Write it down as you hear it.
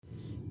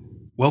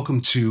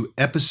Welcome to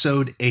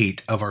episode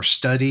 8 of our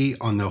study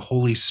on the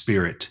Holy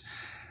Spirit.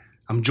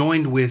 I'm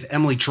joined with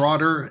Emily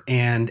Trotter,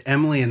 and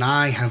Emily and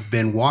I have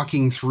been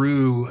walking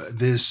through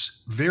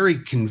this very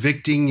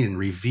convicting and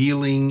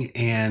revealing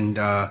and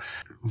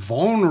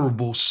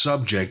vulnerable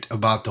subject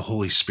about the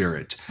Holy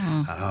Spirit.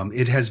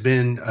 It has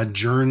been a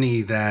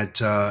journey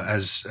that,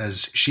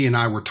 as she and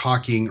I were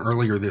talking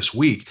earlier this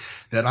week,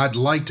 that I'd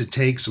like to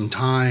take some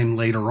time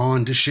later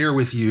on to share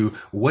with you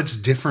what's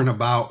different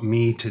about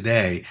me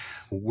today.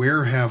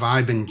 Where have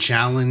I been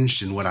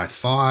challenged in what I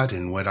thought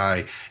and what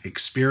I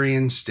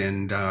experienced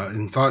and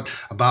thought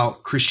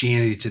about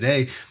Christianity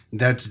today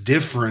that's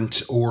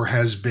different or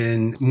has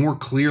been more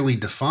clearly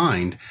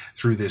defined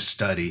through this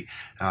study?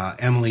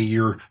 Emily,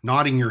 you're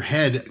nodding your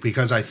head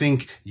because I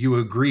think you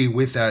agree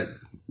with that.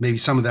 Maybe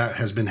some of that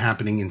has been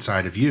happening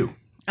inside of you.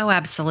 Oh,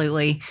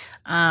 absolutely.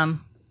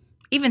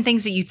 Even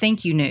things that you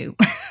think you knew.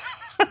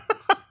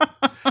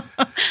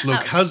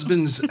 Look,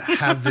 husbands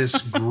have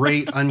this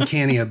great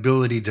uncanny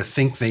ability to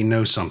think they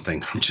know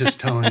something. I'm just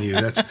telling you,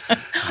 that's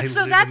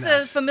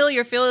a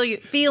familiar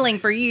feeling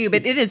for you,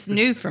 but it is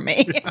new for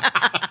me.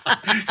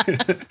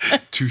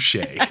 Touche.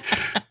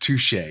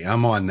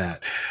 I'm on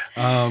that.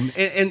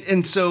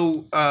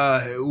 So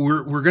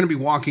we're going to be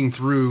walking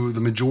through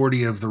the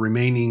majority of the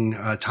remaining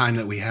time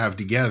that we have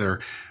together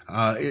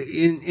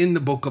in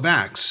the book of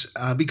Acts,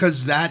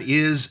 because that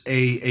is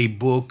a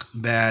book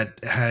that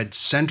had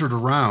centered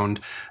around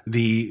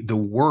the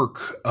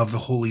work of the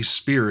Holy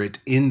Spirit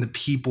in the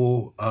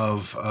people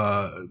of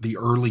the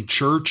early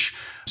church.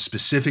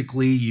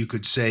 Specifically, you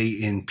could say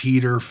in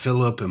Peter,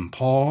 Philip, and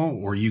Paul,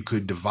 or you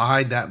could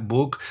divide that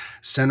book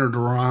centered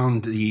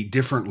around the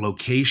different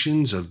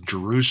locations of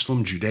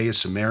Jerusalem, Judea,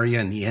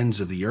 Samaria, and the ends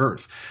of the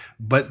earth.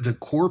 But the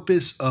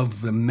corpus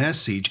of the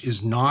message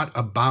is not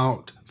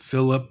about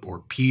Philip or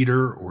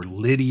Peter or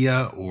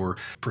Lydia or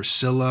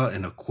Priscilla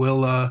and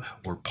Aquila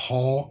or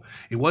Paul.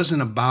 It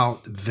wasn't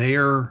about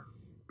their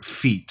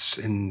feats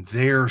and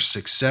their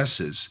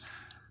successes.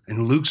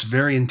 And Luke's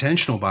very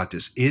intentional about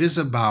this. It is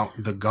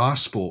about the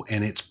gospel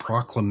and its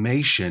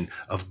proclamation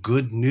of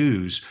good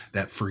news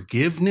that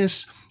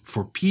forgiveness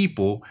for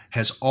people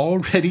has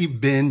already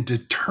been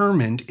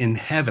determined in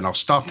heaven. I'll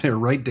stop there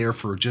right there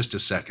for just a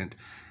second,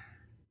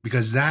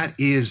 because that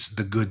is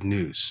the good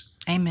news.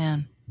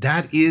 Amen.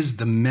 That is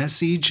the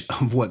message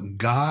of what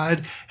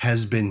God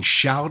has been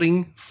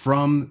shouting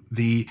from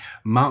the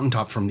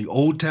mountaintop, from the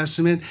Old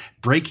Testament,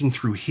 breaking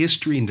through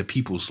history into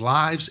people's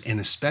lives, and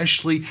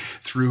especially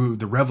through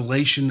the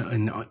revelation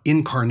and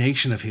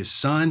incarnation of his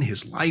Son,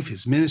 his life,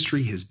 his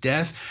ministry, his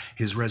death,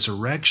 his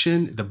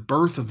resurrection, the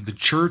birth of the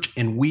church.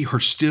 And we are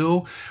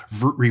still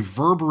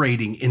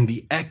reverberating in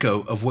the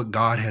echo of what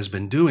God has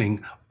been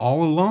doing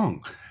all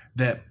along.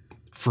 That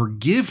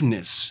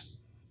forgiveness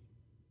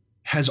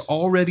has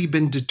already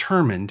been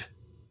determined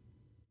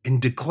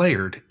and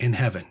declared in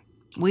heaven.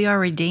 We are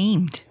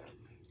redeemed.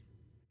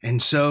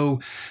 And so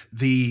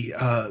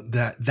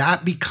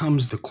that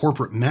becomes the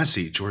corporate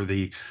message, or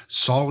the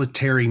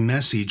solitary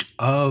message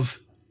of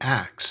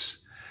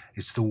Acts.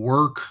 It's the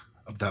work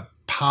of the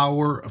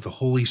power of the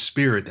Holy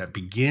Spirit that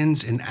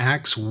begins in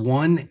Acts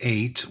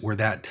 1:8, where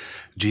that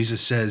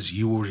Jesus says,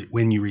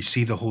 when you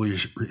receive the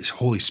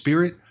Holy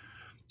Spirit,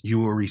 you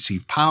will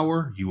receive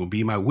power, you will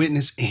be my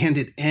witness, and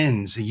it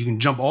ends. And you can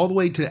jump all the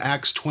way to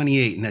Acts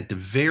 28, and at the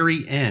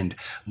very end,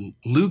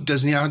 Luke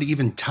doesn't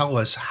even tell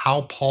us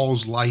how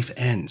Paul's life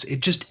ends.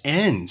 It just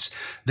ends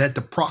that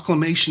the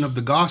proclamation of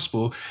the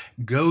gospel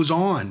goes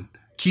on,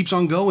 keeps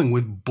on going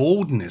with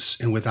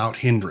boldness and without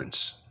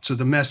hindrance. So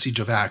the message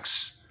of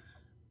Acts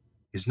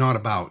is not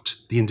about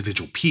the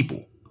individual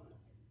people.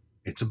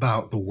 It's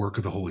about the work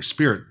of the Holy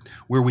Spirit,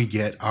 where we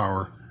get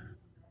our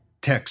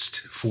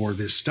text for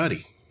this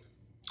study.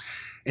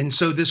 And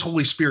so this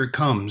Holy Spirit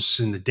comes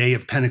in the day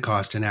of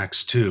Pentecost in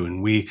Acts 2.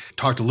 And we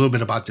talked a little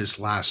bit about this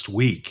last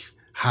week,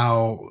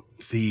 how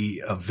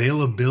the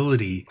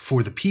availability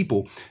for the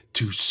people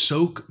to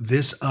soak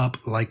this up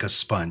like a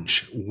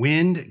sponge.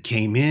 Wind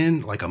came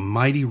in like a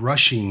mighty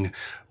rushing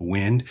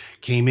wind,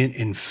 came in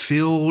and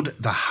filled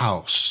the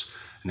house.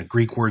 And the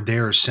Greek word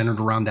there is centered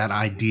around that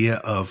idea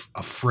of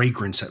a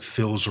fragrance that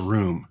fills a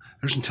room.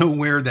 There's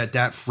nowhere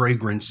that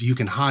fragrance, you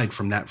can hide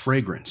from that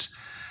fragrance.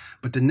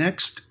 But the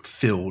next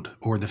filled,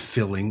 or the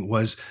filling,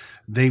 was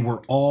they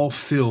were all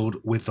filled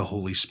with the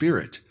Holy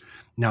Spirit.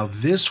 Now,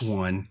 this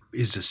one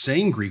is the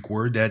same Greek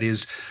word that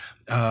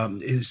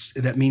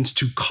that means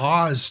to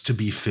cause to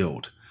be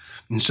filled.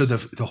 And so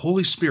the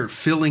Holy Spirit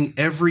filling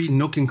every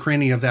nook and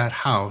cranny of that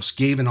house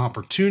gave an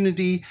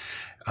opportunity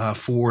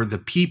for the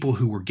people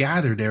who were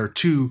gathered there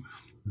to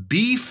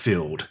be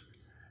filled.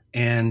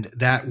 And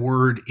that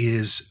word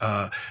is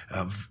the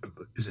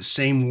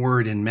same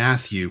word in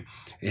Matthew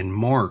and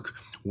Mark,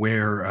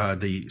 where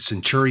the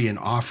centurion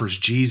offers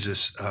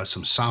Jesus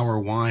some sour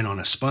wine on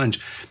a sponge.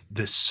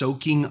 The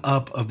soaking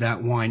up of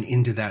that wine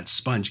into that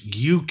sponge.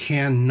 You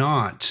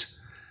cannot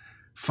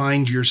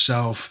find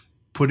yourself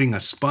putting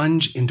a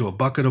sponge into a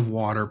bucket of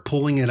water,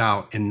 pulling it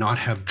out, and not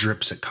have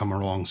drips that come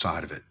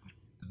alongside of it.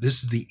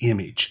 This is the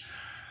image.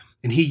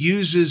 And he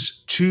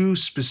uses two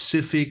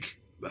specific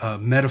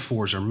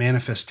metaphors or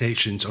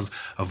manifestations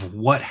of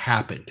what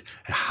happened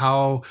and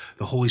how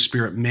the Holy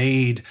Spirit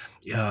made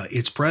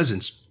its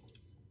presence.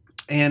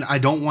 And I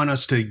don't want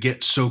us to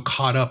get so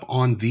caught up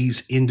on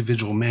these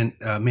individual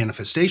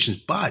manifestations,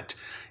 but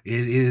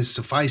it is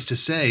suffice to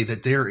say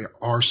that there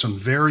are some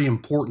very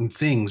important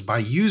things by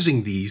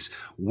using these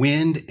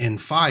wind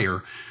and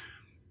fire,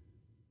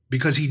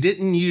 because he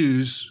didn't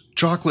use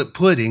chocolate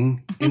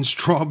pudding and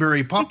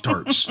strawberry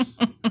Pop-Tarts.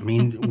 I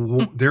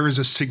mean, there is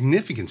a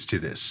significance to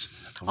this.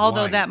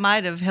 Although that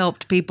might have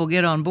helped people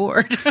get on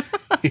board.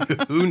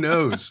 Who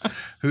knows?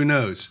 Who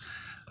knows?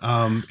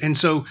 And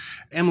so,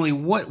 Emily,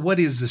 what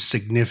is the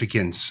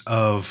significance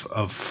of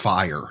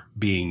fire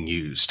being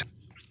used?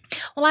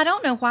 Well, I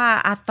don't know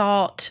why I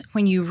thought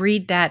when you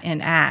read that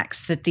in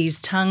Acts that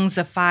these tongues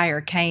of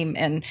fire came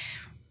and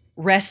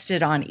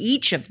rested on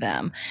each of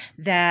them.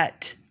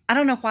 That I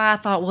don't know why I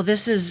thought, well,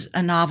 this is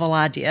a novel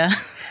idea.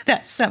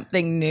 That's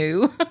something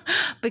new.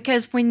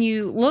 Because when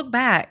you look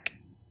back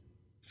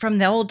from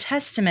the Old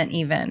Testament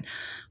even,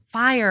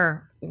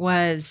 fire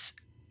was,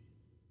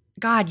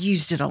 God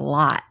used it a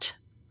lot.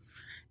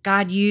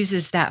 God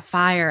uses that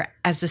fire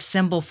as a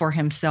symbol for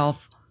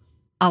himself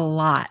a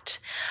lot.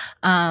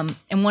 And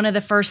one of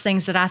the first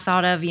things that I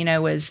thought of,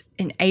 was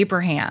in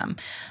Abraham,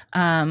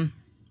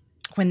 when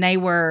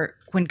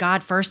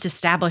God first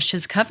established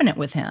his covenant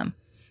with him,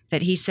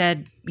 that he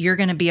said, you're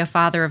going to be a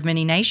father of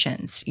many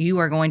nations. You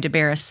are going to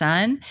bear a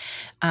son.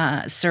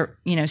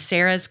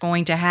 Sarah's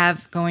going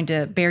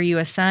to bear you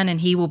a son, and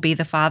he will be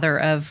the father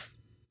of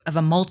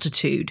a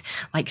multitude,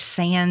 like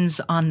sands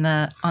on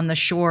the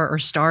shore or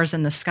stars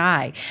in the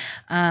sky.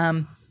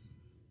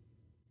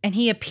 And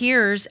he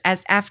appears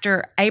as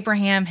after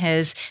Abraham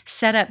has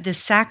set up this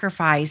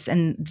sacrifice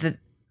and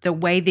the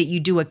way that you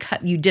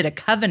did a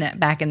covenant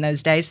back in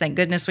those days. Thank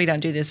goodness we don't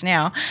do this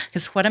now,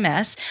 because what a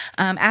mess.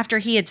 After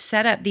he had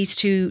set up these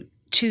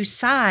two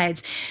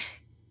sides,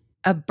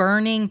 a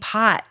burning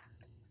pot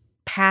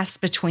passed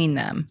between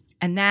them,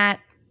 and that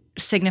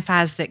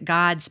signifies that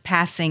God's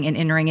passing and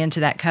entering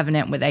into that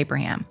covenant with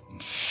Abraham.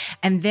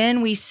 And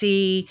then we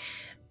see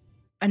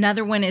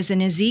another one is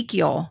in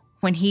Ezekiel,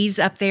 when he's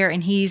up there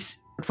and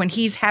when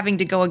he's having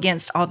to go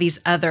against all these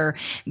other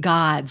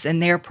gods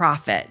and their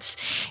prophets.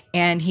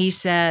 And he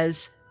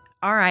says,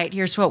 all right,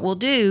 here's what we'll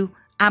do.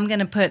 We're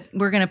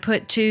going to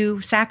put two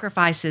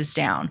sacrifices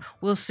down.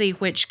 We'll see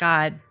which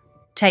God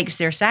takes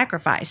their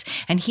sacrifice.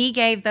 And he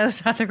gave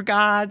those other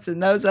gods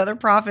and those other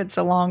prophets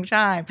a long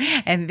time.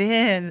 And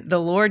then the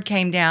Lord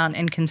came down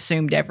and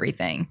consumed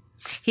everything.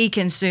 He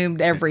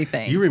consumed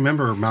everything. You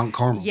remember Mount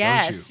Carmel,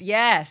 yes, don't you?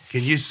 Yes.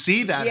 Can you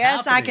see that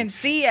Yes, happening? I can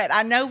see it.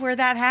 I know where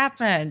that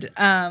happened.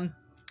 And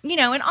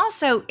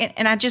also,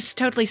 and I just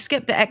totally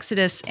skipped the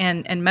Exodus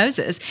and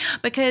Moses,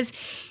 because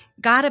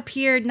God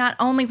appeared not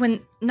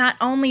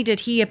only did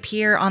he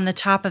appear on the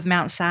top of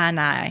Mount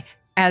Sinai,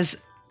 as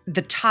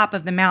the top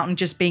of the mountain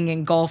just being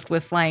engulfed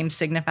with flames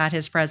signified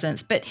his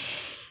presence, but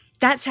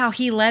that's how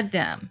he led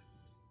them.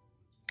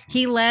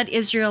 He led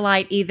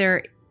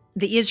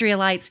the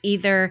Israelites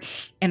either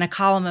in a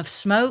column of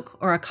smoke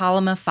or a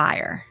column of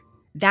fire.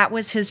 That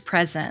was his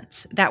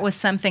presence. That was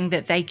something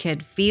that they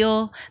could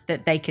feel,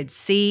 that they could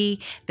see,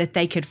 that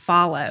they could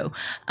follow.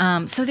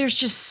 So there's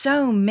just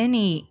so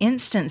many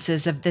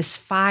instances of this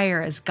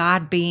fire as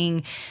God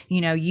being,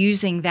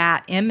 using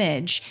that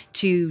image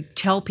to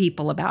tell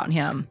people about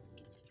him.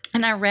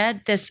 And I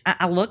read this,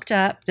 I looked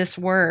up this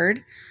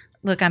word.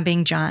 Look, I'm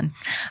being John.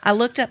 I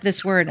looked up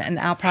this word, and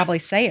I'll probably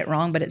say it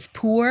wrong, but it's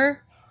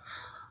pour.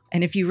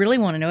 And if you really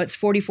want to know, it's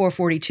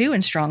 4442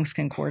 in Strong's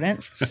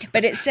Concordance.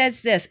 But it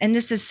says this, and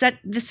this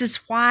is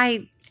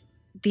why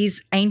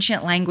these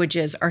ancient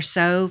languages are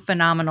so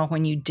phenomenal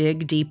when you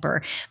dig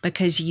deeper,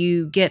 because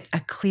you get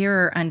a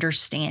clearer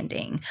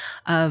understanding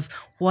of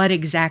what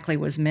exactly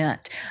was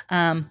meant.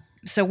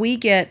 So we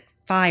get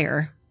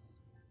fire.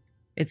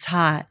 It's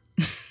hot.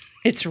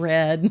 It's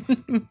red.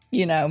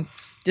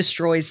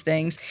 Destroys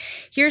things.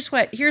 Here's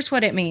what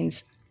it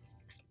means.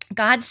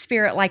 God's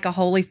Spirit, like a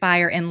holy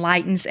fire,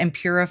 enlightens and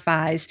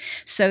purifies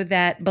so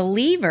that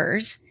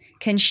believers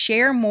can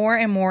share more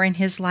and more in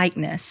his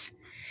likeness.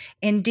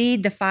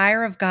 Indeed, the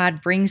fire of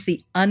God brings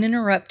the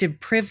uninterrupted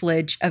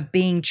privilege of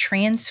being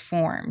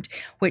transformed,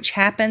 which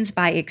happens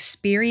by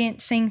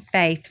experiencing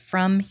faith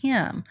from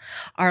him.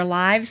 Our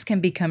lives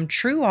can become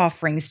true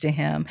offerings to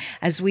him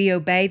as we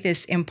obey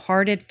this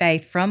imparted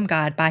faith from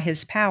God by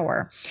his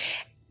power.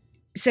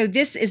 So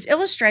this is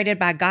illustrated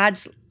by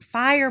God's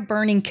fire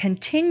burning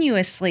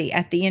continuously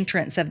at the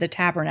entrance of the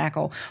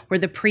tabernacle where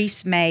the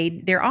priests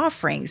made their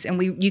offerings.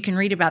 And you can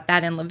read about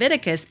that in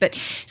Leviticus. But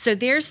so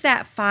there's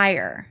that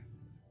fire.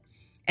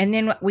 And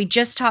then we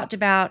just talked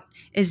about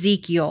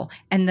Ezekiel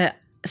and the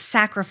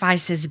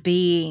sacrifices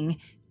being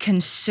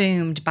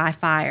consumed by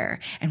fire.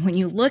 And when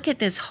you look at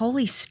this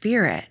Holy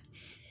Spirit,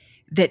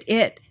 that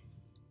it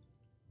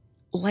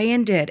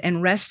landed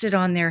and rested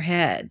on their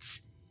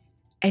heads,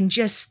 and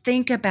just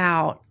think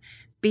about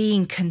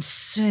being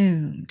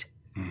consumed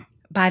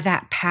by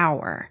that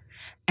power.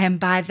 And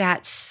by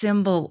that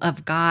symbol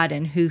of God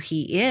and who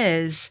he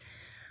is,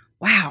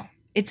 wow,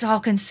 it's all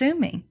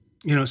consuming.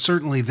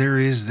 Certainly there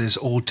is this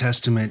Old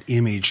Testament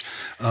image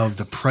of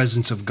the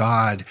presence of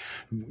God.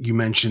 You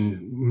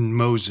mentioned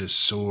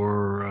Moses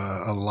or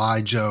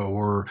Elijah,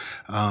 or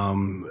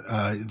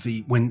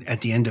when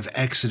at the end of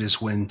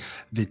Exodus, when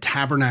the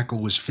tabernacle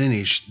was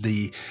finished,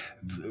 the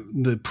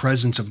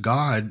presence of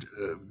God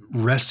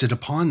rested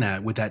upon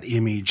that with that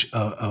image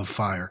of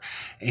fire.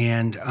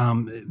 And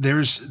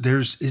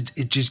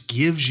it just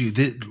gives you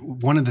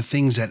one of the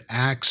things that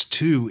Acts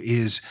 2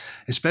 is,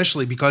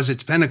 especially because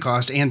it's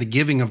Pentecost and the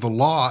giving of the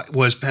law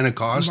was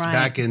Pentecost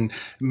back in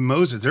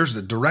Moses. There's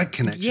a direct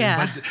connection.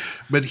 Yeah.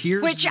 But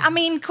here's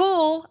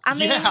cool.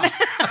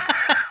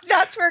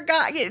 That's where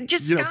God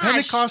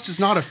Pentecost is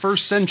not a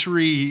first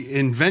century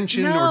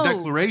invention or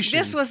declaration.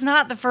 This was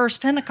not the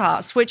first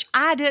Pentecost, which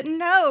I didn't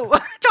know.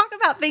 Talk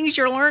about things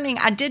you're learning.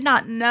 I did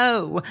not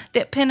know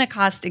that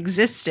Pentecost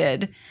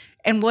existed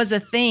and was a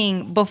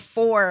thing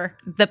before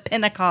the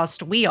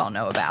Pentecost we all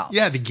know about.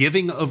 Yeah, the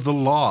giving of the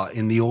law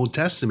in the Old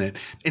Testament.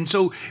 And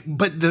so,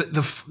 but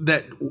the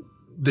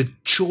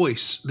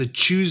choice, the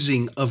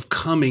choosing of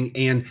coming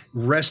and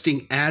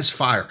resting as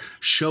fire,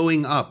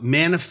 showing up,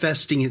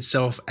 manifesting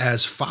itself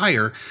as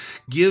fire,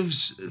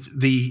 gives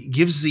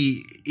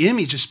the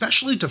image,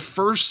 especially to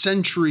first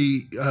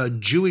century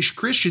Jewish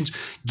Christians,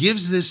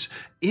 gives this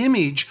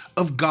image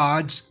of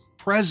God's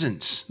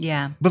presence.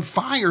 Yeah. But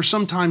fire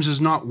sometimes is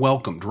not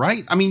welcomed,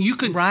 right? I mean, you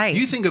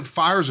think of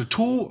fire as a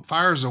tool,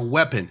 fire as a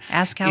weapon.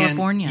 Ask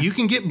California. And you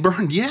can get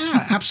burned.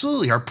 Yeah,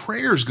 absolutely. Our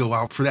prayers go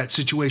out for that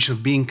situation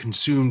of being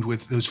consumed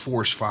with those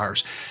forest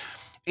fires.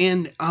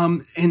 And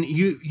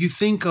you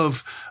think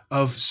of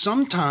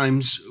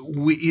sometimes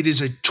it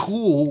is a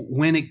tool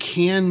when it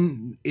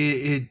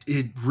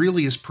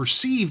really is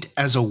perceived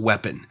as a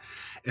weapon.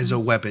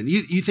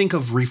 You think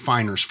of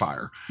refiner's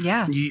fire.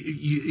 Yeah.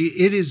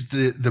 It is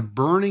the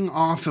burning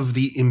off of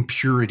the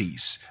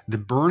impurities,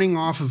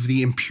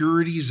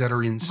 that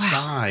are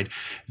inside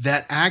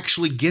that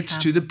actually gets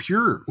to the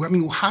pure. I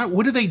mean,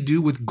 what do they do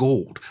with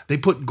gold? They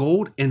put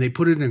gold and they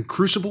put it in a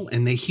crucible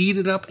and they heat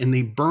it up and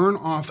they burn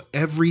off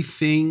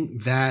everything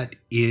that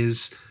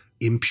is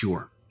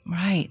impure.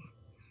 Right.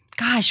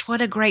 Gosh,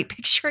 what a great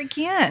picture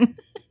again.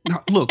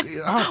 Now, look,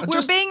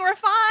 we're being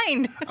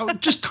refined.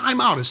 Just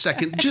time out a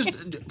second.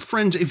 Just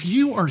friends, if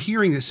you are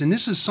hearing this and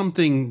this is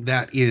something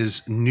that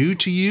is new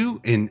to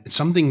you and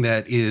something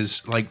that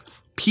is like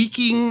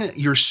piquing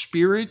your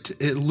spirit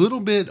a little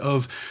bit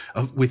of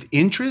with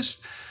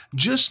interest,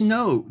 just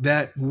know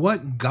that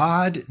what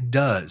God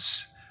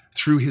does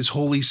through his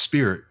Holy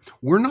Spirit,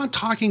 we're not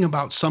talking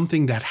about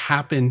something that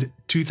happened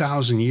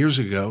 2,000 years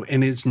ago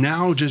and it's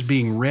now just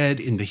being read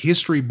in the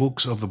history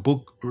books of the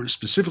book, or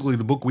specifically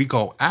the book we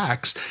call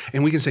Acts,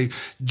 and we can say,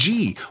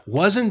 gee,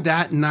 wasn't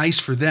that nice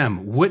for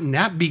them? Wouldn't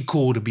that be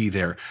cool to be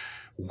there?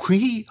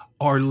 We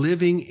are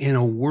living in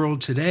a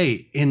world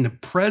today in the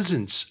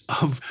presence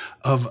of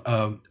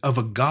a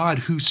God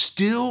who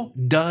still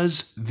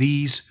does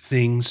these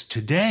things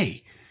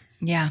today.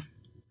 Yeah.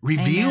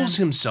 Reveals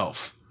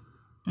himself.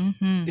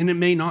 Mm-hmm. And it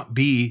may not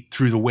be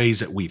through the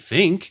ways that we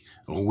think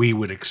or we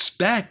would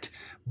expect,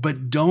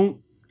 but don't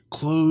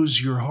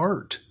close your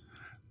heart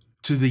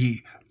to the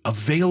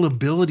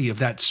availability of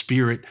that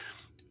Spirit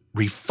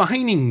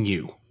refining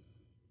you,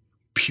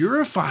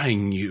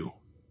 purifying you,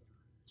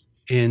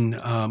 in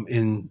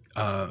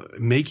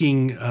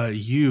making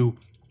you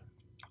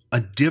a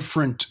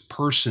different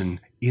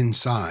person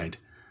inside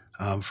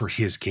for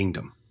his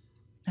kingdom.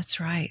 That's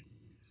right.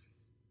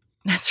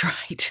 That's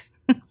right.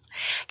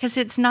 Because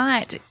it's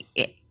not,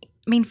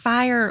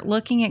 fire,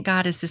 looking at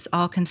God as this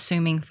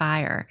all-consuming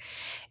fire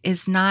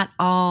is not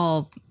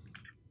all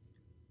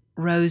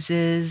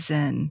roses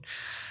and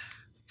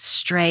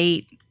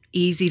straight,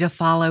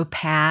 easy-to-follow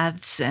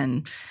paths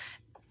and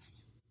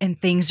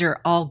things are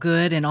all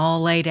good and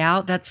all laid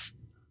out. That's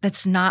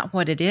not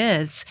what it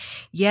is.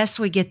 Yes,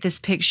 we get this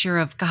picture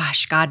of,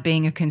 gosh, God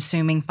being a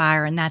consuming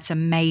fire, and that's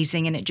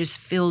amazing, and it just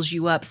fills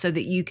you up so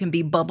that you can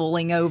be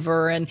bubbling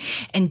over and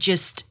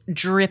just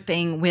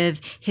dripping with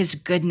his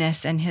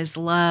goodness and his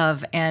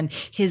love and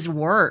his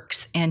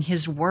works and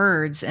his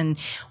words and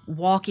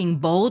walking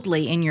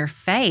boldly in your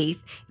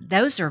faith.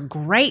 Those are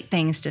great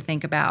things to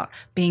think about,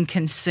 being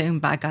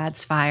consumed by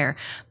God's fire.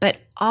 But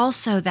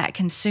also that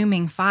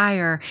consuming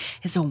fire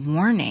is a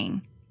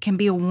warning. Can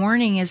be a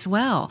warning as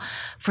well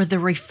for the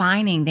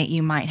refining that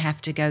you might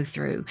have to go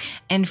through.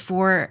 And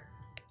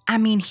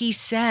he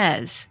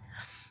says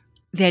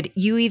that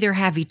you either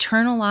have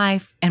eternal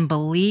life and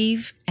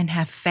believe and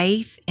have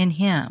faith in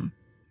him,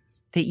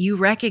 that you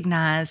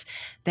recognize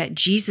that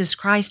Jesus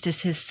Christ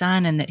is his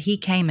son and that he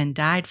came and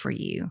died for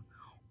you,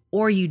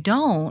 or you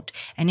don't.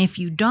 And if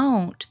you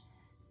don't,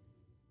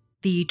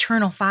 the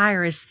eternal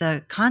fire is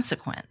the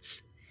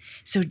consequence.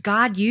 So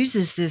God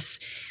uses this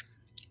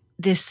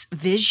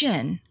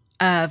vision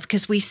of,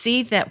 because we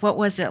see that, what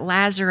was it,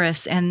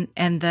 Lazarus and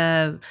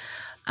the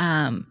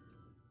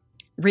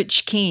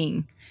rich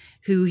king,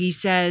 who he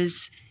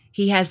says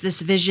he has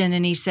this vision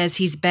and he says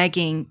he's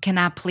begging,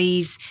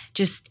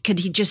 could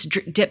he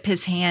just dip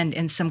his hand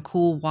in some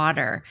cool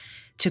water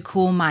to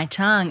cool my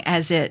tongue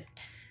as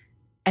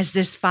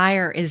this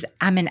fire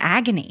I'm in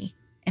agony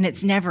and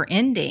it's never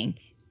ending.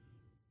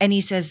 And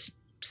he says,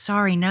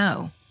 sorry,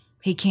 no,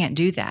 he can't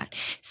do that.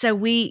 So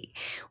we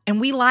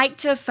like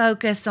to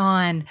focus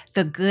on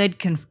the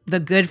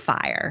good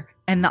fire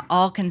and the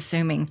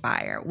all-consuming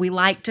fire. We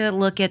like to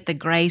look at the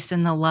grace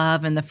and the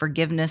love and the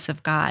forgiveness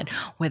of God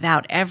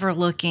without ever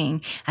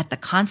looking at the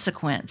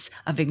consequence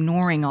of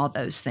ignoring all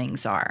those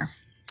things are.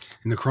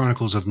 In the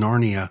Chronicles of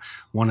Narnia,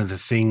 one of the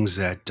things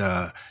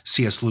that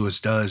C.S. Lewis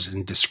does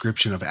in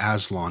description of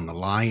Aslan, the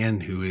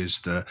lion, who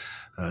is the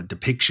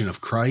depiction of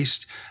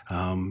Christ,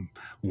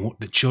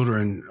 the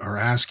children are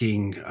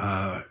asking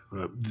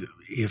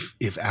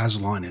if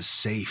Aslan is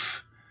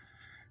safe.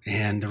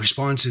 And the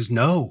response is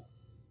no.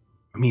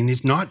 I mean,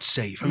 it's not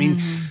safe. I mean,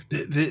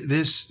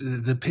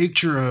 the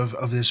picture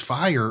of this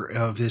fire,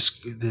 of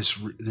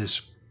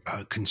this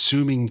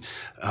consuming,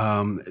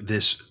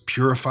 this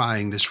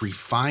purifying, this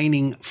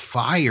refining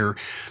fire,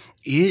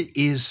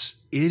 it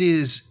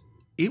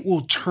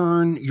will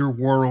turn your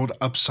world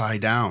upside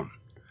down.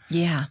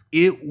 Yeah,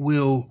 it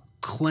will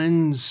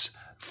cleanse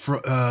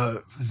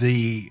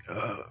the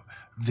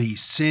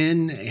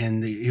sin,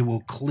 and it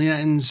will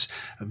cleanse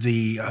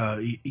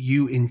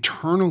you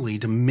internally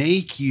to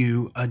make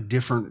you a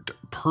different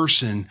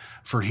person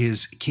for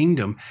His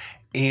kingdom.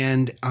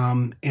 And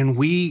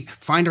we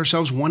find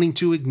ourselves wanting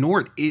to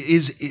ignore it.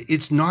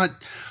 It's not,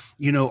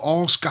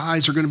 all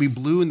skies are going to be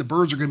blue and the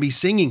birds are going to be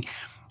singing.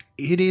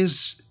 It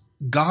is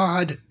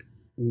God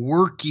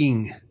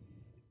working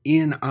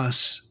in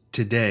us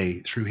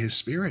today through His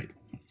Spirit.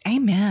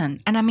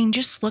 Amen. And I mean,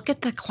 just look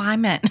at the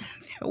climate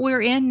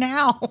we're in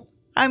now.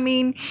 I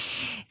mean,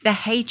 the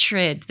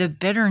hatred, the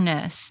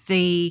bitterness,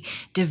 the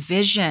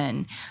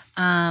division,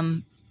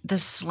 the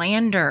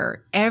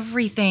slander,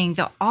 everything,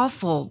 the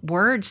awful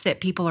words that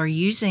people are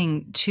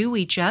using to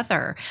each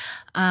other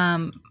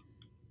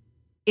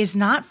is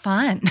not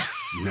fun.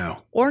 No.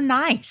 Or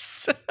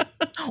nice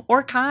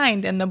or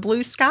kind in the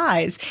blue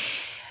skies.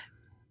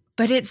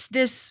 But it's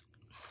this,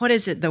 what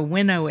is it? The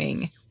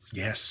winnowing.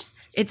 Yes.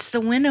 It's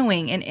the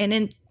winnowing.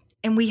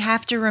 And we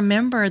have to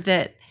remember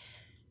that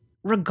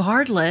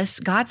regardless,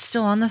 God's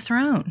still on the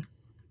throne.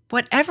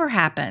 Whatever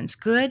happens,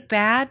 good,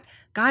 bad,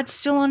 God's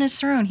still on His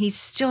throne. He's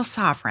still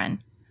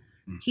sovereign.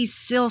 He's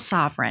still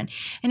sovereign.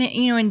 And,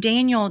 in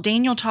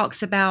Daniel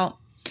talks about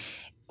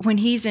when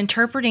he's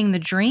interpreting the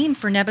dream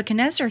for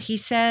Nebuchadnezzar, he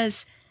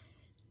says,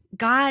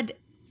 God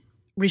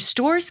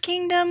restores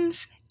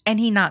kingdoms and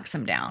He knocks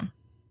them down.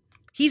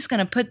 He's going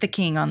to put the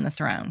king on the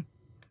throne.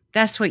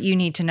 That's what you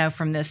need to know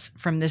from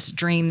this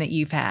dream that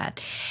you've had.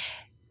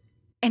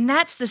 And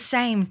that's the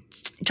same.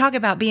 Talk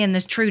about being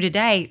this true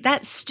today.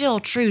 That's still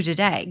true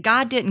today.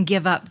 God didn't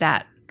give up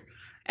that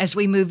as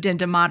we moved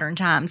into modern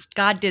times.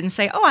 God didn't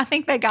say, "Oh, I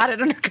think they got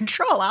it under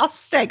control. I'll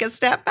take a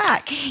step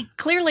back."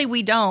 Clearly,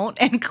 we don't,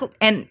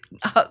 and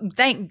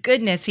thank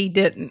goodness He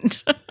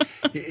didn't.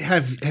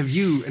 Have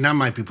you? And I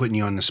might be putting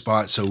you on the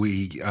spot, so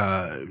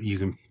you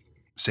can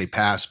say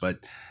pass. But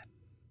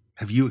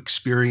have you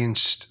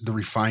experienced the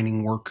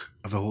refining work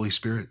of the Holy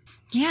Spirit?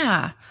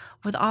 Yeah.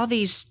 With all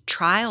these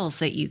trials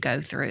that you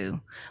go through,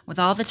 with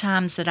all the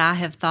times that I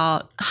have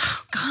thought,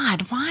 oh,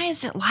 God, why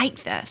is it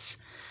like this?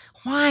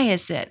 Why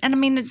is it? And I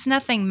mean, it's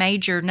nothing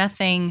major,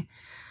 nothing,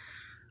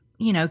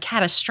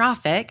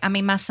 catastrophic. I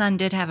mean, my son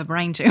did have a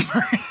brain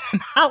tumor.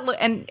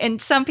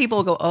 and some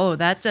people go, oh,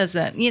 that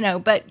doesn't,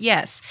 but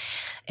yes,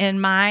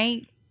 in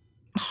my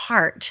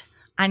heart,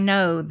 I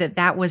know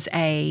that was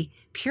a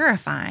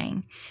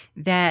purifying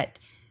that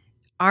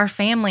our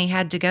family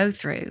had to go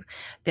through,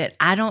 that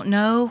I don't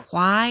know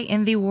why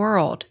in the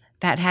world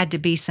that had to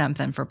be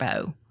something for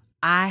Bo.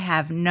 I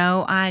have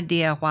no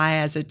idea why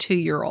as a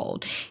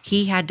 2-year-old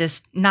he had to,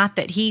 not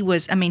that he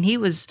was a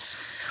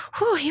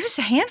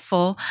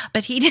handful,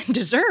 but he didn't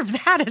deserve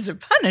that as a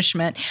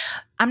punishment.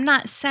 I'm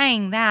not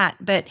saying that,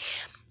 but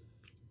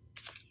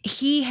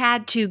he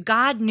had to,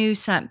 God knew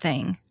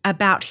something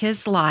about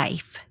his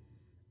life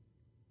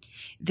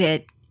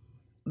that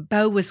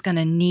Bo was going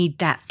to need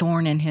that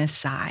thorn in his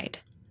side,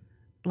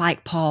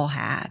 like Paul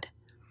had.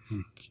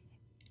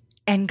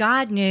 And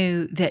God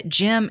knew that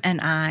Jim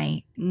and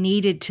I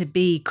needed to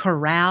be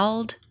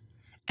corralled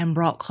and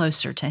brought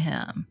closer to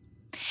Him.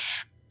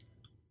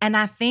 And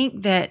I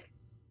think that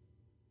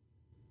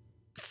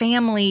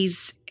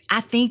families, I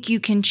think you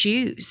can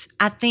choose.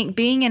 I think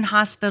being in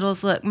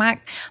hospitals, look, my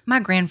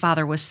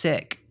grandfather was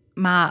sick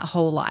my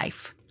whole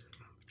life.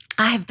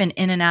 I have been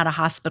in and out of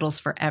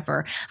hospitals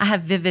forever. I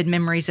have vivid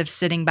memories of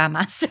sitting by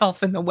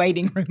myself in the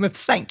waiting room of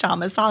St.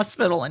 Thomas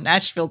Hospital in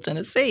Nashville,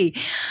 Tennessee.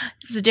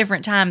 It was a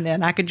different time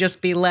then. I could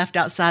just be left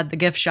outside the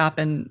gift shop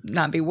and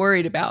not be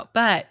worried about.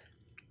 But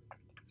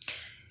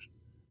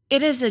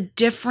it is a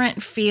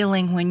different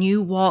feeling when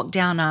you walk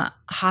down a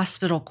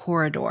hospital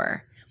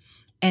corridor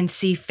and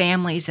see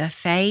families of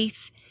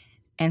faith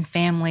and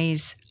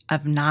families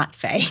of not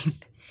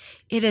faith.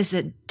 it is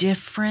a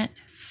different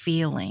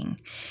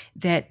feeling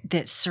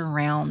that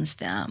surrounds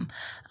them.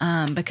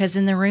 Because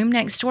in the room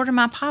next door to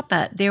my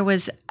papa, there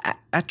was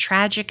a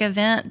tragic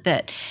event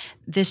that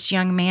this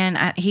young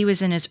man, he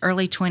was in his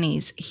early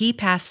 20s, he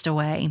passed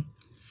away.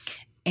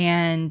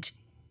 And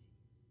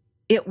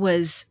it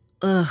was,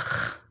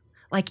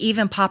 like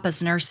even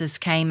Papa's nurses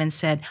came and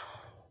said,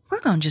 we're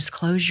going to just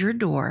close your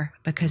door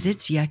because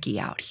it's yucky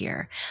out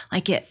here.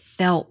 Like it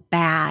felt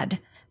bad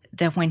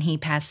that when he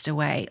passed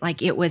away,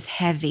 like it was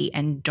heavy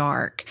and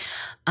dark.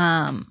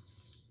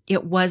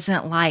 It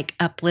wasn't like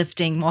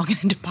uplifting, walking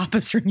into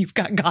Papa's room, you've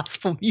got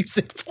gospel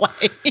music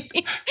playing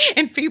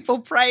and people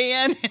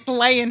praying and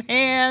laying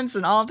hands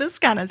and all this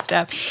kind of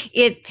stuff.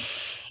 It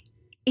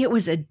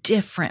was a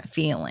different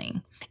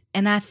feeling.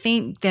 And I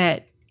think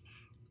that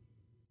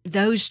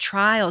those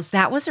trials,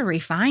 that was a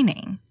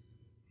refining.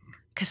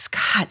 Because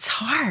God, it's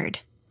hard.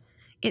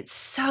 It's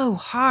so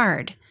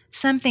hard.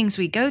 Some things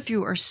we go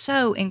through are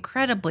so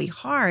incredibly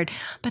hard,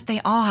 but they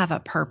all have a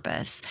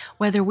purpose.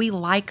 Whether we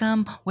like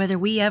them, whether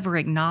we ever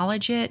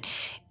acknowledge it,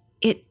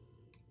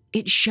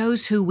 it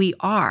shows who we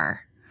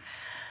are.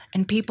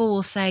 And people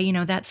will say,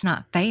 that's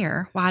not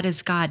fair. Why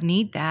does God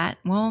need that?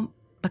 Well,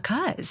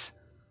 because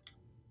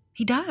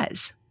He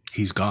does.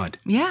 He's God.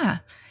 Yeah.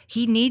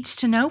 He needs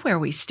to know where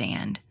we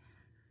stand.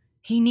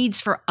 He needs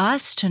for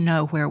us to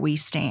know where we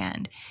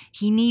stand.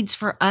 He needs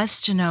for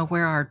us to know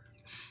where our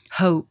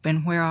hope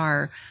and where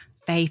our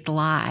faith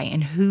lie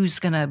and who's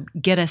going to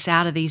get us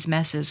out of these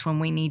messes when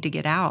we need to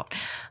get out.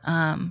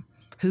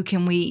 Who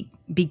can we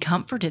be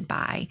comforted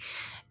by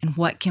and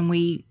what can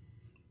we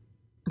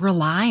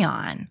rely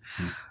on?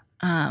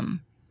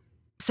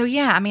 So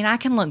yeah, I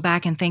can look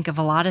back and think of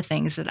a lot of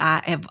things that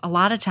I have, a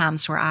lot of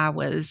times where a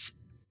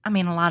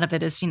lot of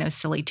it is,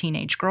 silly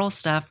teenage girl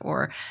stuff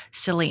or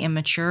silly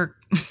immature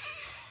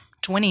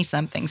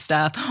 20-something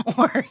stuff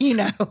or,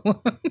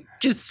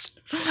 just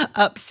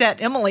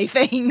upset Emily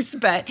things.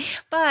 But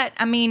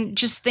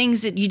just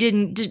things that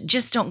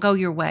just don't go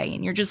your way.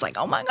 And you're just like,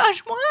 oh my gosh,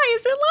 why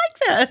is it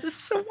like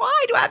this?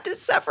 Why do I have to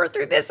suffer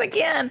through this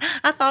again?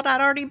 I thought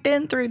I'd already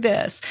been through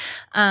this.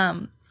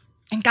 And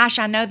gosh,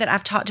 I know that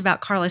I've talked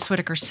about Carlos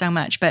Whitaker so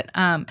much, but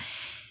I'm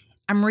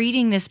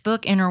reading this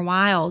book, Inner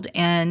Wild,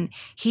 and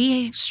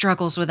he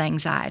struggles with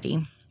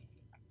anxiety,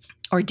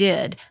 or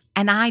did,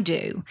 and I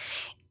do.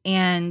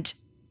 And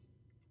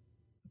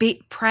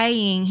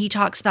praying, he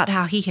talks about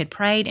how he had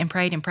prayed and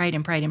prayed and prayed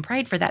and prayed and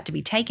prayed for that to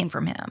be taken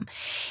from him.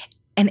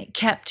 And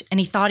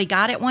he thought he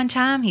got it one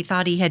time. He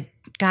thought he had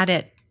got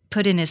it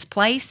put in his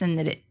place and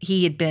that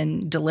he had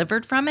been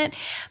delivered from it,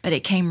 but it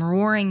came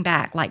roaring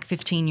back like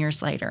 15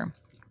 years later.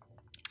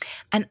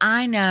 And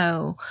I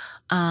know,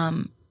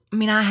 I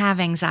have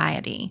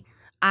anxiety.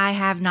 I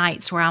have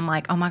nights where I'm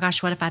like, oh my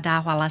gosh, what if I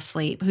die while I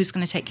sleep? Who's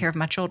going to take care of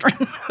my children?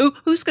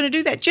 Who's going to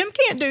do that? Jim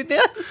can't do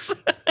this.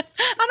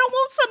 I don't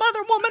want some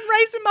other woman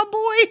raising my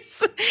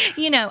boys.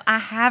 I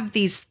have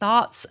these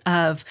thoughts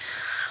of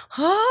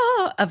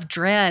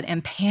dread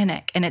and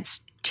panic, and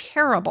it's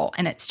terrible.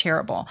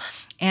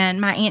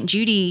 And my Aunt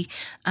Judy,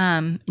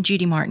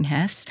 Judy Martin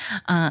Hess,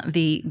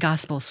 the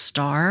gospel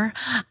star,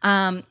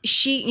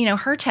 she,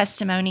 her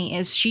testimony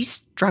is she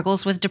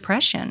struggles with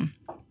depression.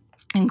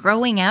 And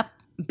growing up,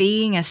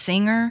 being a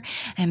singer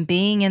and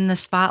being in the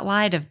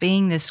spotlight of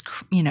being this,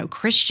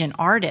 Christian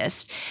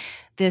artist,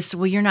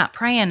 you're not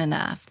praying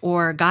enough,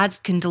 or God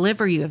can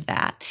deliver you of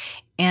that.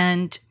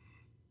 And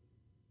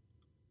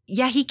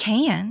yeah, He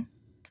can,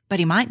 but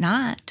He might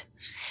not.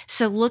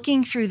 So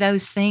looking through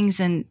those things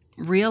and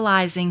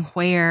realizing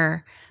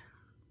why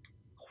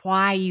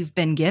you've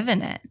been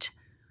given it.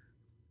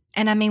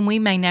 And we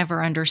may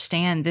never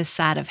understand this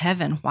side of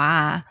heaven,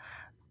 why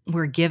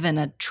we're given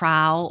a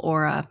trial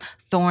or a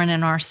thorn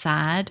in our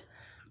side.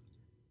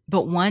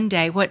 But one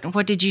day,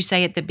 what did you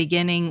say at the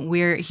beginning?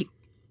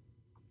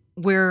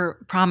 We're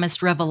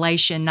promised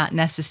revelation, not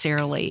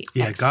necessarily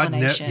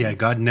explanation.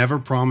 God never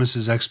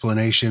promises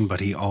explanation,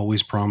 but He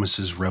always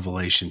promises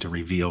revelation to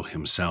reveal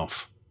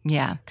Himself.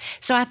 Yeah.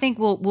 So I think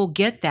we'll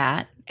get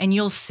that, and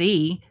you'll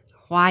see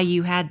why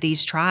you had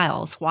these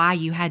trials, why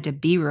you had to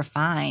be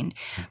refined.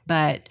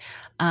 But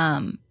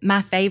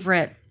my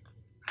favorite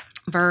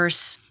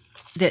verse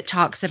that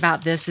talks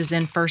about this is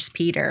in 1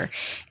 Peter,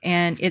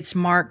 and it's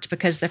marked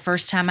because the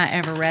first time I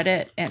ever read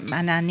it,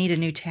 and I need a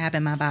new tab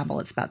in my Bible,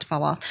 it's about to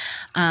fall off.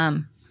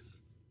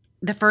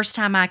 The first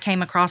time I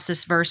came across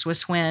this verse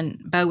was when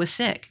Bo was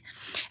sick,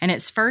 and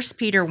it's 1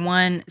 Peter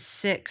 1,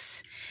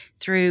 6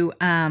 through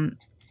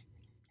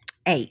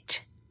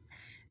 8.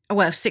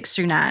 Well, 6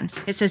 through 9.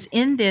 It says,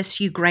 "In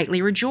this you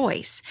greatly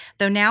rejoice,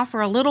 though now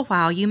for a little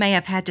while you may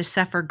have had to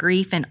suffer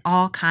grief in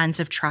all kinds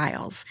of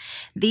trials.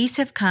 These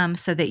have come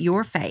so that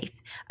your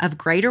faith, of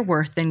greater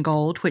worth than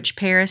gold, which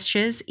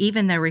perishes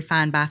even though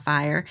refined by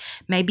fire,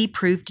 may be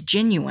proved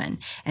genuine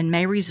and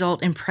may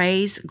result in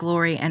praise,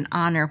 glory, and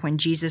honor when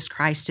Jesus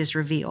Christ is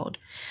revealed.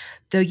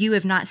 Though you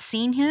have not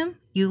seen him,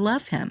 you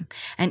love him.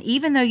 And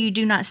even though you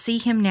do not see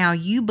him now,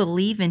 you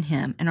believe in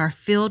him and are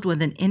filled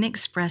with an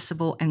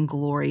inexpressible and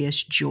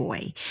glorious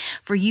joy.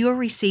 For you are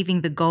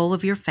receiving the goal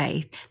of your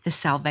faith, the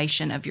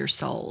salvation of your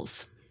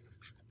souls.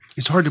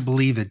 It's hard to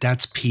believe that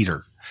that's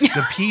Peter.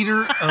 The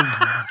Peter of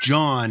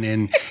John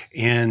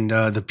and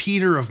the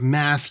Peter of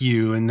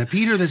Matthew and the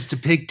Peter that's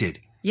depicted.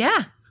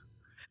 Yeah.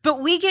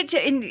 But we get to,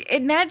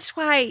 and that's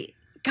why,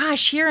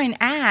 gosh, here in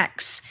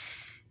Acts,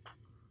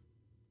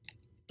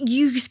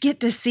 you get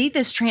to see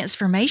this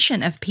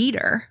transformation of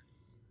Peter.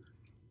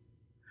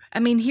 I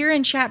mean, here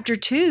in chapter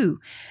 2,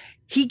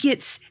 he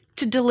gets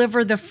to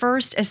deliver the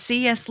first, as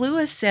C.S.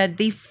 Lewis said,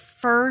 the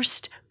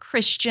first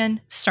Christian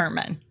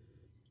sermon.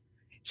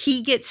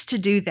 He gets to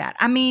do that.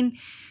 I mean,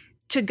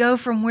 to go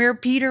from where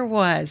Peter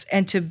was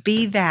and to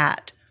be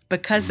that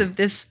because of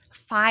this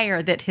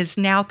fire that has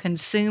now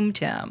consumed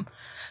him,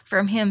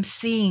 from him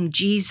seeing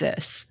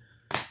Jesus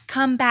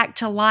come back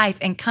to life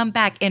and come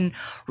back and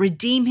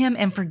redeem him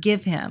and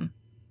forgive him,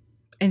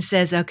 and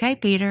says, okay,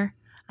 Peter,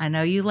 I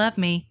know you love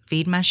me.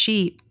 Feed my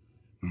sheep.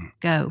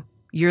 Go.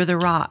 You're the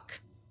rock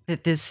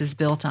that this is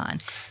built on.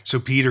 So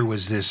Peter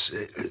was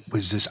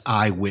this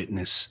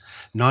eyewitness,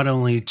 not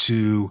only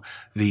to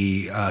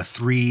the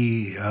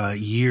 3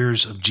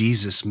 years of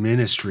Jesus'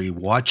 ministry,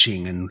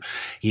 watching and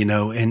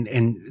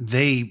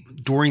they,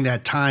 during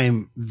that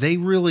time, they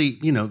really,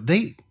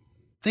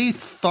 they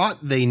thought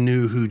they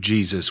knew who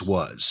Jesus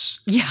was.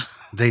 Yeah.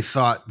 They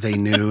thought they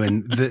knew,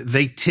 and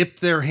they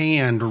tipped their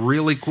hand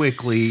really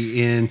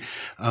quickly in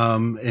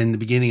the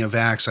beginning of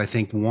Acts, I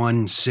think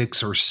 1,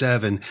 6, or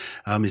 7.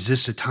 Is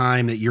this a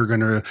time that you're going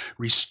to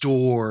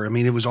restore? I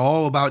mean, it was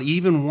all about,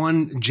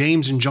 even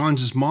James and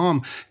John's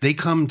mom, they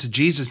come to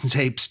Jesus and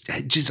say,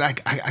 Jesus,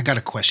 I got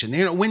a question.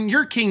 When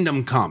your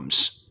kingdom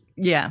comes,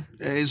 yeah,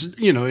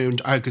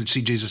 I could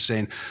see Jesus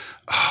saying,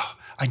 oh,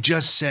 I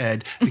just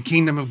said the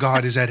kingdom of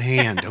God is at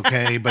hand,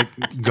 okay? But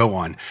go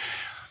on.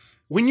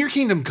 When your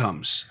kingdom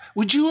comes,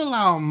 would you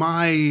allow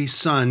my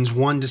sons,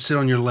 one to sit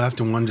on your left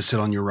and one to sit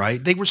on your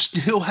right? They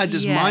still had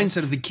this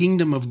mindset of the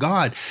kingdom of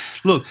God.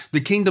 Look, the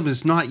kingdom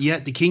is not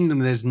yet, the kingdom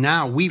that is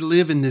now. We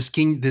live in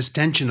this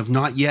tension of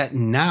not yet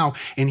and now.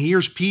 And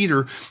here's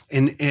Peter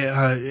and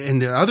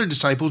the other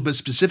disciples, but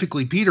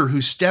specifically Peter,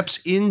 who steps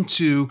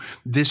into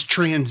this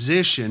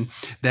transition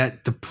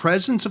that the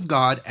presence of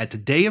God at the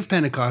day of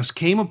Pentecost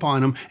came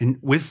upon him, and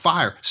with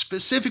fire,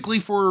 specifically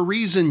for a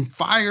reason.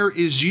 Fire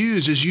is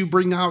used as you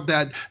bring out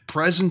that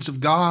presence of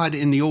God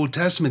in the Old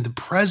Testament, the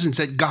presence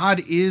that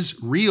God is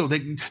real,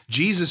 that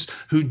Jesus,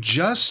 who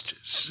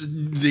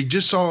they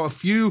just saw a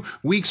few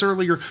weeks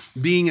earlier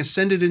being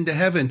ascended into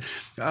heaven,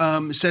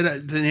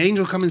 said, the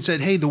angel come and said,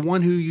 hey, the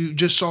one who you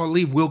just saw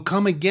leave will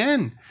come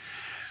again.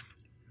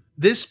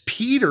 This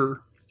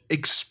Peter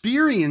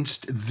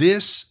experienced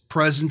this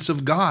presence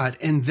of God,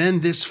 and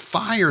then this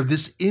fire,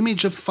 this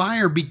image of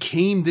fire,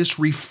 became this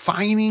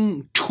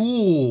refining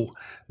tool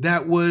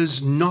that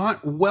was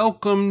not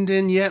welcomed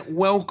and yet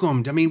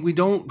welcomed. I mean, I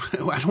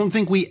don't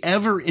think we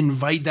ever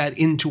invite that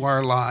into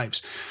our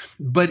lives,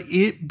 but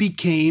it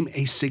became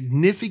a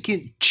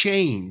significant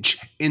change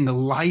in the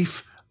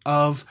life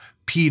of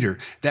Peter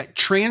that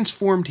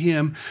transformed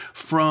him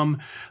from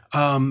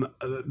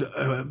that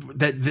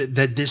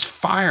this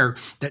fire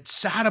that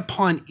sat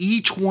upon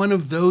each one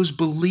of those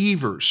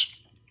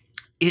believers.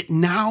 It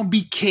now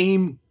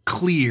became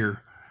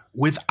clear,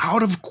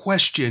 without a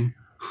question,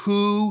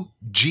 who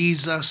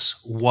Jesus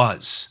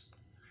was.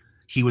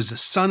 He was the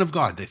Son of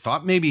God. They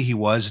thought maybe he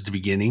was at the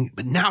beginning,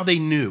 but now they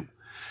knew.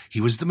 He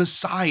was the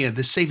Messiah,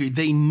 the Savior.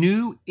 They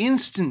knew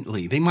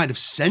instantly. They might have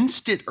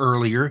sensed it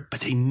earlier,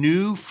 but they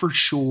knew for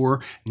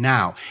sure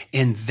now.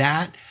 And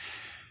that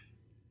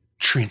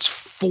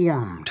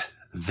transformed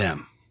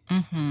them.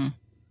 Mm-hmm.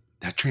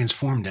 That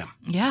transformed them.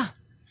 Yeah.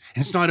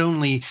 And it's not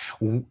only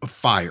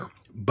fire,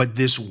 but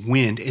this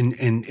wind, and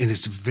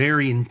it's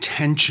very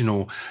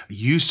intentional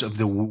use of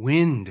the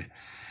wind,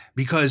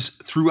 because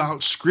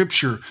throughout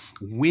Scripture,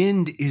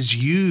 wind is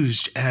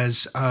used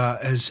as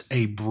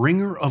a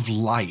bringer of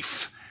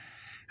life.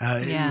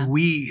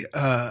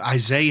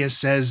 Isaiah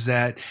says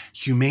that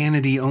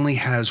humanity only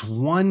has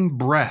one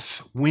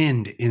breath,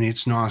 wind, in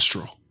its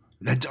nostril.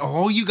 That's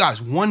all you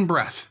guys, one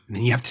breath. And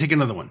then you have to take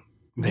another one.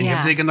 Then you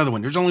have to take another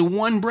one. There's only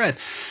one breath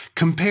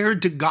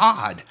compared to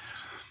God,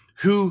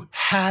 who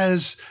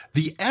has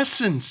the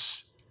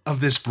essence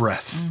of this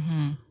breath.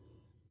 Mm-hmm.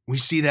 We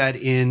see that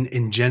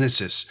in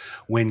Genesis,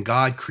 when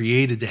God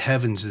created the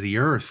heavens and the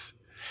earth.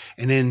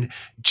 And in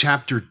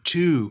chapter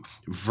 2,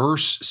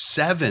 verse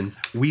 7,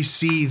 we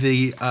see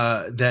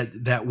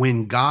that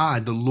when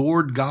God, the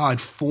Lord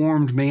God,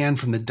 formed man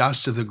from the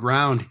dust of the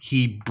ground,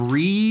 he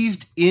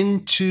breathed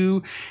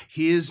into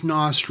his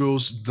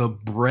nostrils the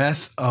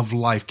breath of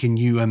life. Can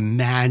you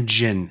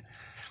imagine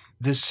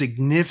the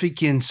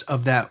significance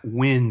of that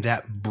wind,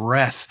 that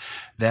breath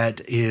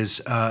that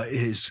is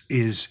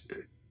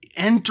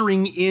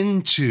entering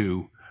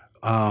into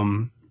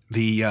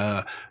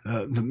the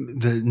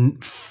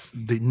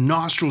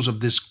nostrils of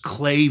this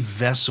clay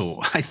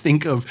vessel? I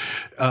think of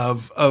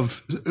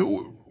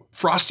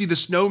Frosty the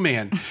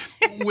Snowman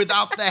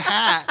without the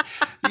hat.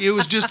 It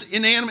was just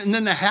inanimate. And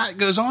then the hat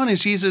goes on and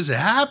she says,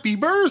 happy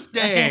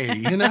birthday.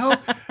 You know,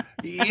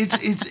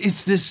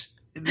 it's this,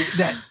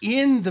 that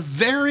in the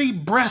very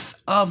breath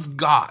of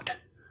God,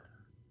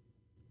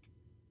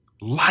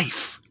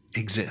 life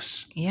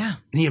exists. Yeah.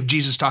 And you have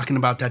Jesus talking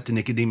about that to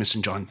Nicodemus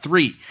in John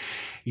 3.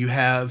 You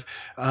have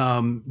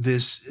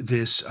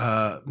this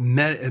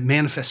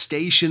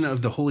manifestation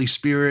of the Holy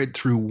Spirit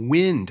through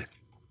wind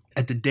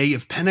at the day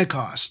of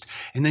Pentecost.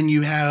 And then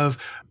you have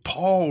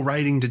Paul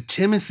writing to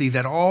Timothy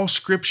that all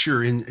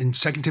scripture in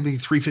 2 Timothy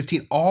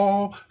 3:15,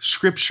 all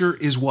scripture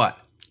is what?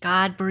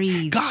 God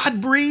breathed. God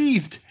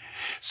breathed.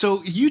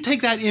 So you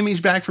take that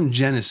image back from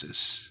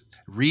Genesis,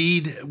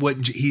 read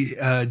what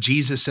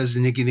Jesus says to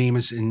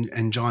Nicodemus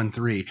in John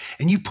 3,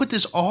 and you put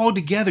this all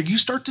together, you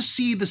start to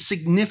see the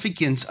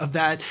significance of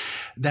that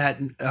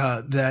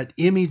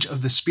image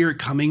of the Spirit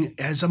coming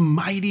as a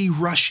mighty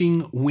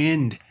rushing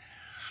wind.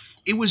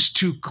 It was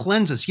to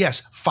cleanse us.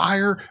 Yes,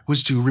 fire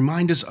was to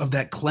remind us of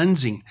that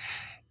cleansing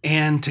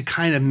and to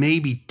kind of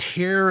maybe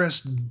tear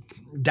us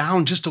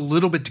down just a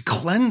little bit, to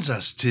cleanse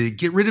us, to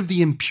get rid of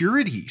the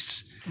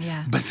impurities.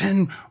 Yeah. But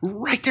then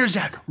right there's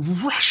that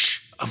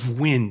rush of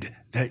wind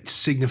that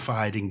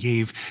signified and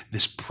gave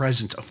this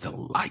presence of the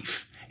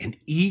life. And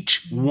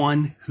each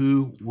one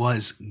who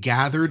was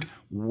gathered,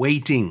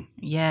 waiting,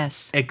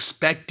 yes,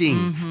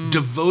 expecting,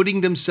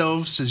 devoting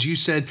themselves, as you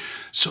said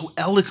so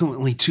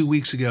eloquently 2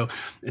 weeks ago,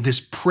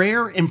 this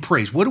prayer and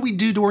praise. What do we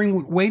do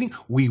during waiting?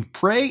 We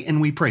pray and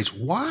we praise.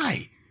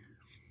 Why?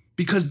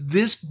 Because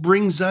this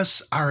brings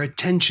us our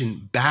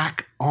attention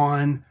back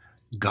on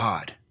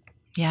God.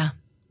 Yeah.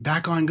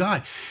 Back on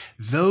God.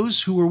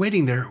 Those who were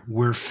waiting there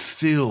were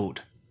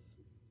filled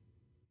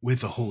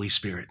with the Holy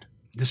Spirit.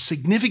 The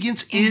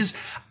significance is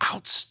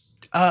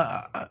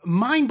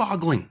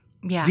mind-boggling.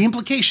 Yeah. The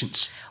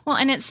implications. Well,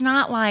 and it's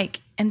not like,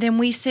 and then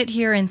we sit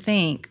here and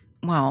think,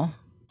 well,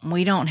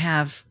 we don't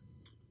have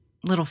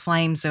little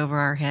flames over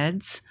our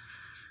heads.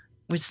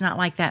 It's not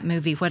like that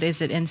movie. What is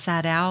it?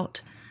 Inside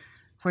Out?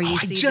 Where you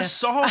I just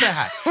saw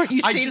that. Where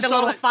you see the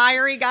little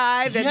fiery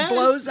guy that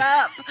blows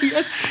up.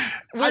 Yes.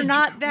 We're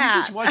not that.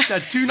 We just watched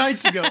that 2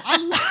 nights ago.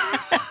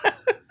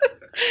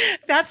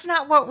 That's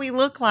not what we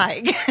look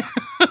like.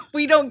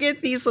 We don't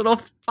get these little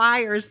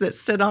fires that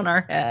sit on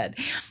our head.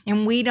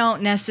 And we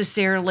don't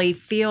necessarily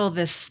feel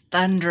this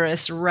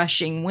thunderous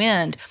rushing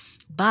wind,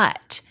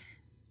 but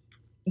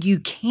you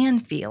can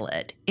feel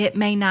it. It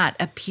may not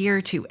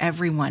appear to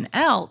everyone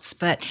else,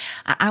 but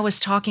I was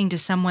talking to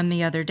someone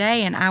the other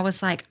day and I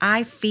was like,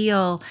 I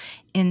feel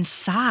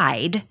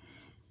inside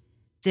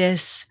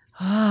this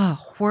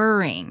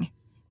whirring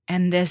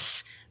and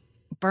this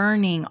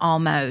burning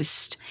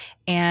almost,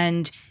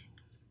 and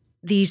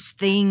these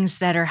things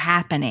that are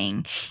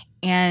happening.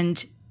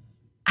 And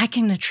I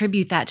can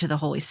attribute that to the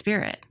Holy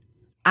Spirit.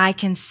 I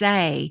can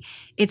say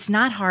it's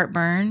not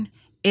heartburn.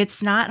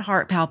 It's not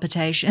heart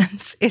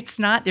palpitations.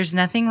 There's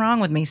nothing wrong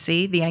with me.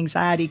 See, the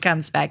anxiety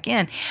comes back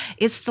in.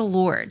 It's the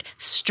Lord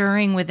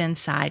stirring within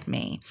inside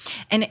me.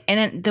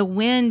 And the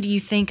wind, you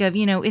think of,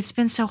 it's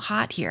been so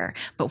hot here.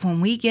 But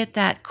when we get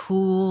that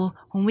cool,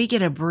 when we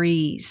get a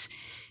breeze,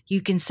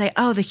 you can say,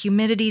 oh, the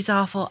humidity's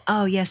awful.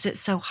 Oh, yes, it's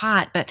so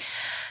hot. But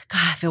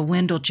God, the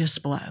wind will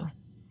just blow.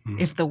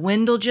 If the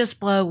wind will just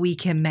blow, we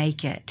can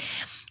make it.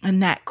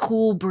 And that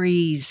cool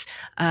breeze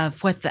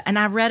of and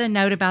I read a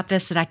note about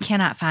this that I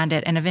cannot find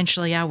it, and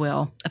eventually I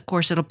will. Of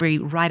course, it'll be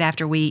right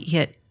after we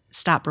hit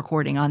stop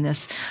recording on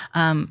this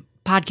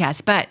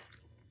podcast. But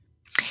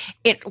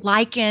it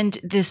likened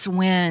this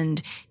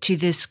wind to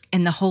this,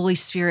 and the Holy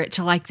Spirit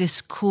to like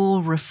this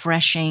cool,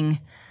 refreshing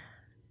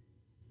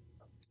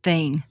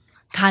thing,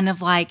 kind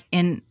of like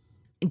in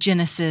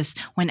Genesis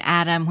when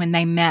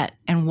they met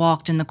and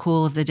walked in the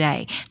cool of the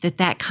day,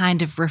 that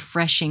kind of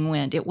refreshing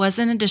wind. It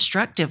wasn't a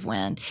destructive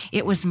wind.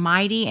 It was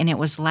mighty and it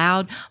was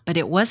loud, but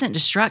it wasn't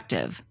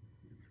destructive.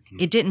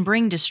 It didn't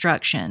bring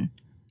destruction.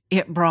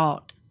 It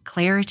brought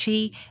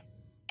clarity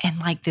and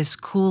like this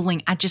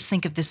cooling. I just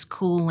think of this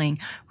cooling,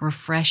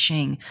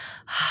 refreshing,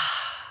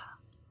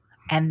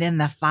 and then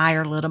the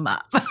fire lit them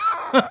up.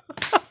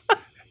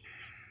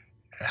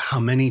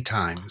 How many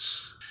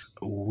times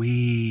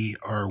we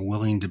are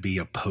willing to be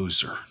a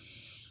poser,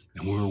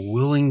 and we're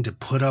willing to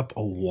put up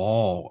a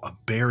wall, a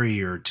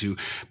barrier, to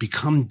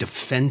become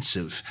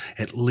defensive,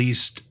 at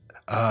least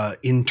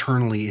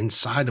internally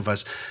inside of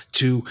us,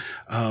 to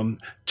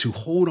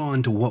hold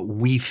on to what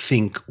we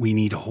think we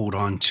need to hold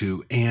on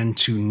to, and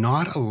to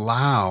not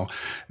allow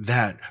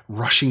that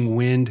rushing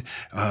wind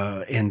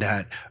and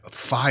that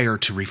fire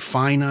to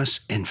refine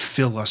us and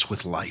fill us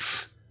with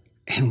life.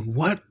 And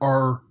what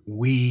are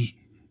we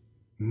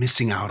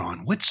missing out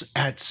on? What's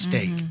at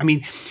stake? I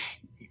mean,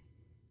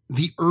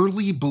 the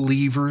early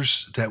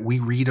believers that we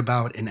read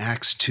about in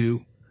Acts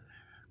 2,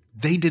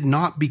 they did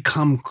not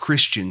become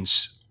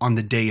Christians on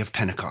the day of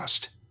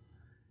Pentecost.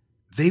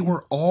 They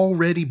were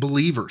already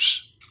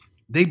believers.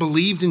 They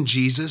believed in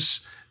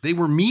Jesus. They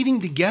were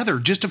meeting together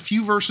just a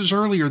few verses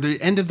earlier,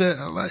 the end of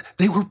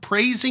they were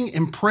praising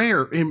in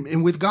prayer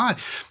and with God.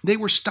 They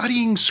were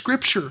studying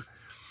scripture.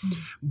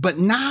 But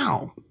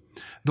now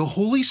the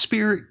Holy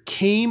Spirit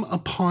came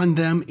upon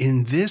them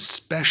in this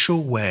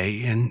special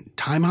way. And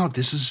time out,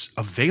 this is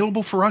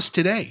available for us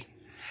today.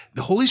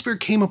 The Holy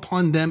Spirit came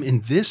upon them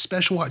in this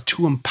special way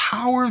to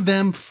empower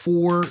them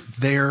for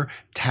their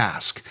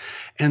task.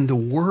 And the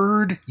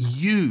word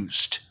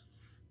used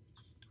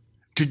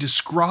to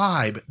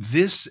describe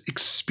this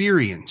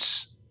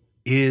experience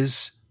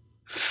is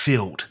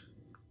filled.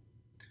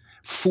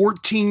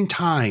 14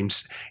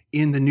 times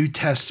in the New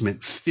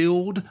Testament,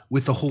 filled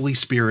with the Holy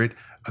Spirit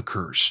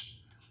occurs.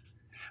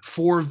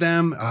 4 of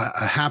them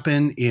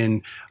happen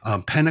in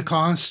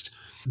Pentecost.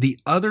 The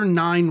other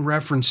 9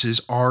 references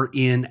are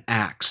in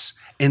Acts.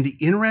 And the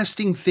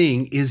interesting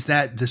thing is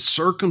that the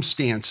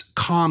circumstance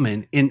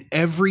common in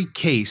every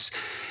case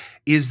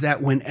is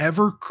that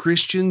whenever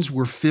Christians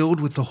were filled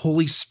with the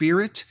Holy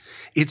Spirit,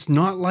 it's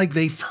not like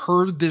they've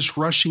heard this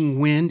rushing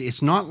wind.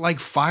 It's not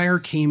like fire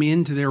came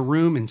into their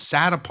room and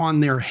sat upon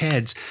their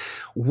heads.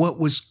 What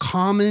was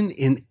common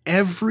in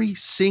every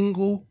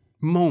single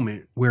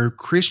moment where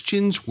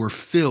Christians were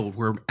filled,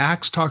 where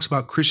Acts talks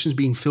about Christians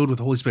being filled with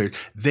the Holy Spirit,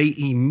 they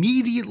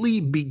immediately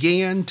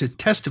began to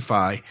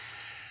testify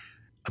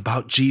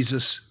about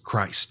Jesus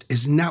Christ.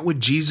 Isn't that what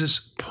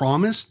Jesus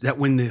promised? That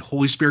when the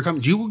Holy Spirit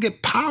comes, you will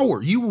get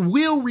power. You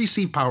will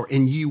receive power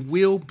and you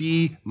will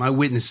be my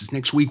witnesses.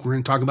 Next week, we're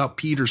going to talk about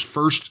Peter's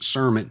first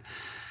sermon.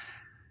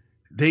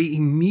 They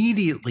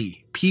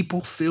immediately,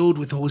 people filled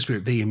with the Holy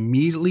Spirit, they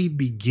immediately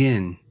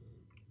begin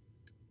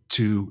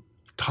to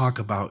talk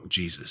about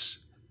Jesus.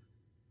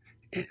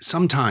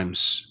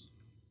 Sometimes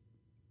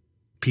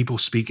people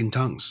speak in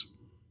tongues.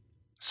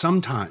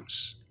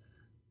 Sometimes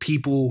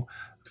people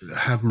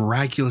have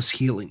miraculous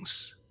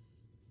healings.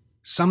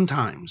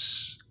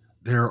 Sometimes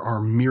there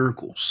are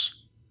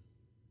miracles.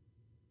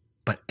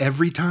 But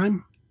every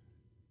time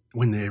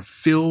when they're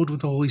filled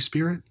with the Holy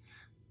Spirit,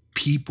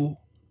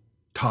 people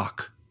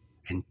talk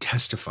and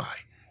testify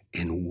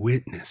and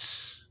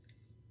witness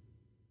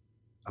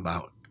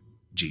about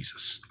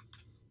Jesus.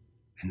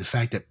 And the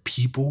fact that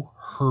people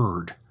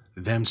heard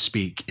them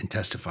speak and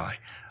testify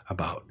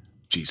about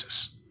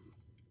Jesus.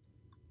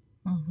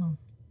 Mm-hmm.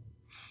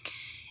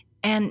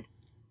 And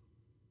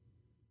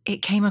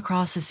it came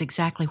across as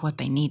exactly what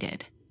they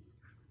needed.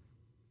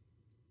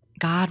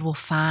 God will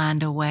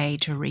find a way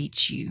to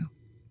reach you.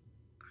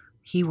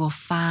 He will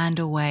find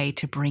a way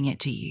to bring it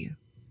to you.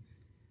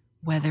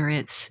 Whether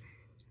it's,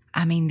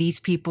 these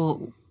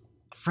people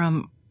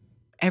from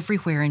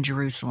everywhere in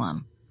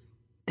Jerusalem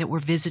that were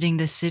visiting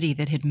the city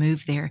that had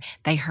moved there,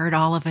 they heard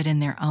all of it in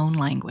their own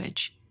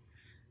language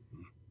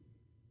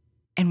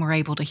and were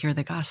able to hear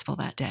the gospel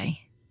that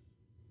day.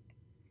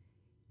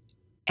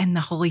 And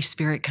the Holy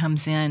Spirit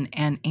comes in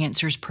and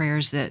answers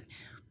prayers that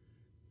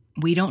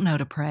we don't know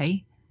to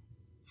pray,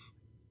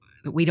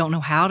 that we don't know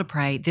how to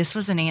pray. This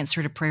was an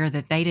answer to prayer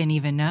that they didn't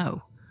even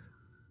know.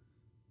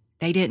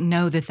 They didn't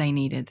know that they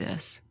needed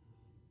this.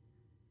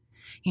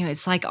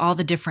 It's like all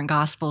the different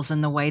gospels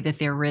and the way that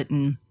they're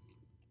written.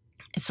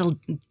 It's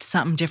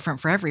something different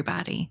for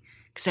everybody,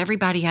 because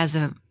everybody has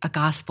a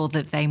gospel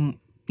that they,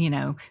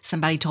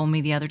 somebody told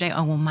me the other day,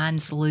 oh, well,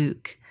 mine's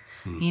Luke.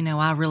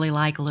 I really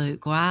like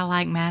Luke. Well, I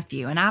like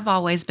Matthew. And I've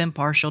always been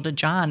partial to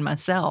John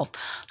myself.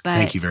 But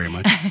thank you very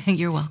much.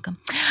 You're welcome.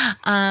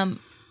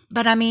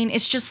 But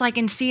it's just like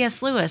in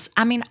C.S. Lewis.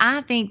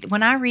 I think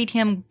when I read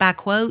him by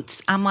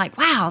quotes, I'm like,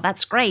 wow,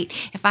 that's great.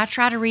 If I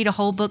try to read a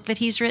whole book that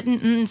he's written,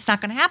 it's not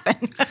going to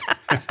happen.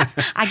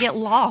 I get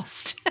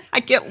lost. I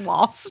get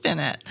lost in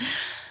it.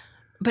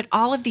 But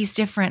all of these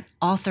different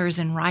authors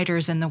and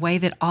writers and the way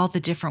that all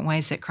the different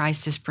ways that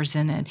Christ is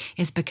presented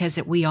is because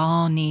we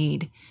all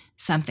need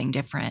something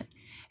different.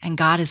 And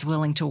God is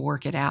willing to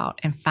work it out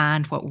and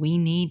find what we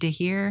need to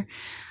hear,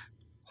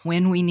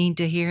 when we need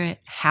to hear it,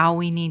 how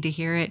we need to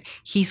hear it.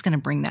 He's going to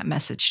bring that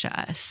message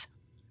to us.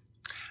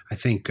 I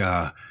think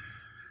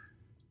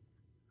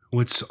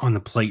what's on the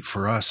plate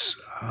for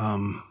us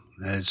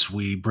as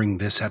we bring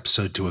this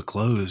episode to a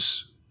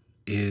close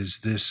is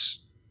this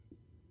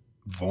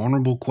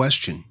vulnerable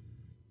question.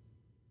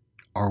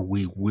 Are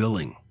we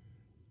willing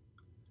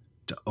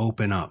to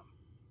open up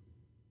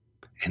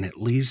and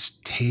at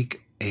least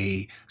take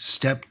a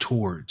step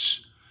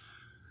towards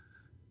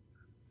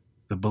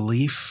the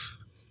belief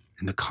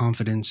and the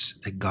confidence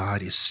that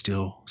God is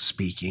still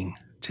speaking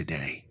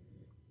today?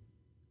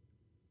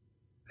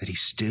 That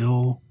he's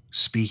still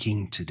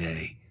speaking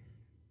today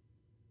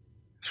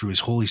through his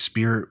Holy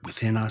Spirit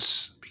within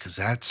us, because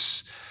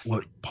that's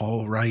what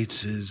Paul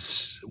writes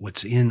is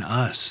what's in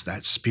us.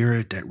 That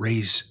Spirit that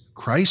raised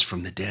Christ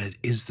from the dead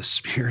is the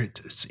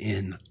Spirit that's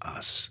in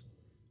us.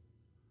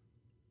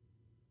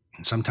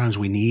 And sometimes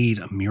we need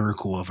a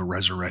miracle of a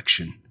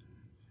resurrection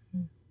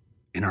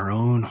in our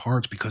own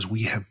hearts because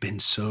we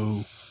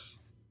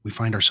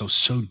find ourselves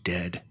so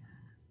dead.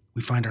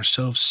 We find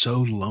ourselves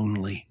so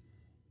lonely.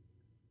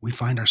 We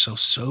find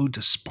ourselves so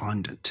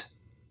despondent.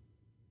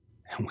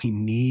 And we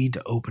need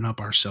to open up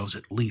ourselves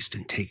at least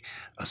and take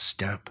a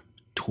step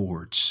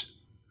towards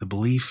the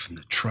belief and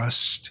the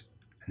trust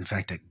and the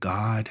fact that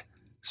God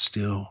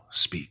still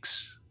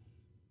speaks.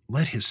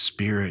 Let his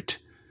Spirit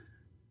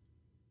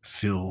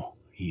fill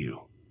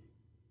you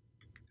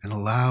and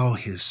allow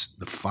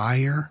the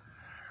fire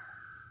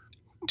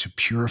to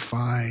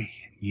purify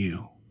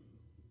you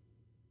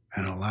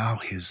and allow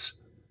his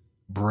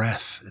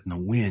breath and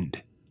the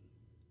wind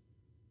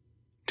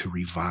to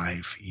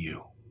revive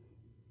you.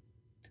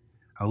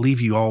 I'll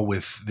leave you all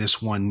with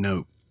this one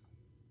note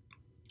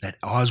that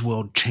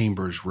Oswald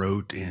Chambers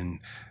wrote in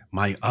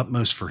My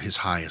Utmost for His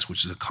Highest,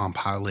 which is a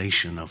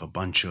compilation of a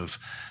bunch of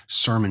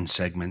sermon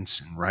segments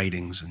and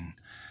writings.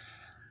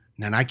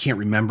 And I can't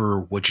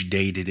remember which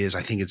date it is.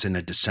 I think it's in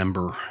a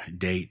December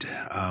date.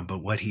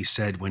 But what he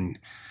said,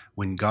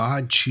 when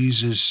God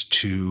chooses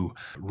to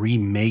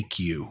remake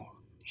you,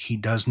 he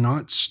does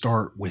not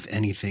start with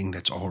anything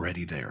that's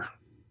already there.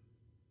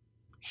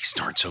 He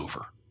starts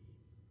over.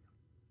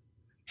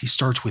 He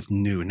starts with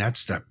new. And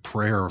that's that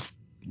prayer of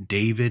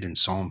David in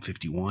Psalm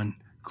 51.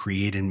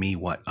 Create in me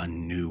what? A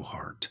new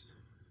heart.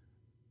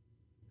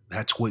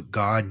 That's what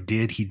God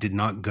did. He did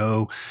not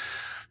go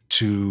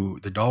to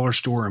the dollar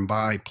store and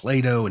buy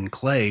Play-Doh and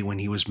clay when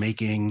he was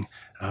making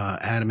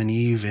Adam and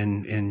Eve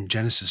in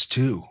Genesis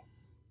 2.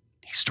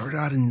 He started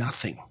out in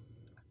nothing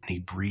and he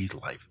breathed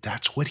life.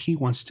 That's what he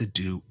wants to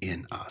do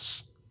in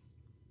us.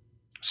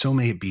 So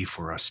may it be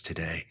for us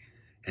today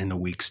and the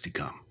weeks to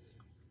come.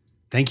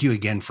 Thank you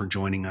again for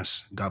joining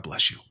us. God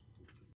bless you.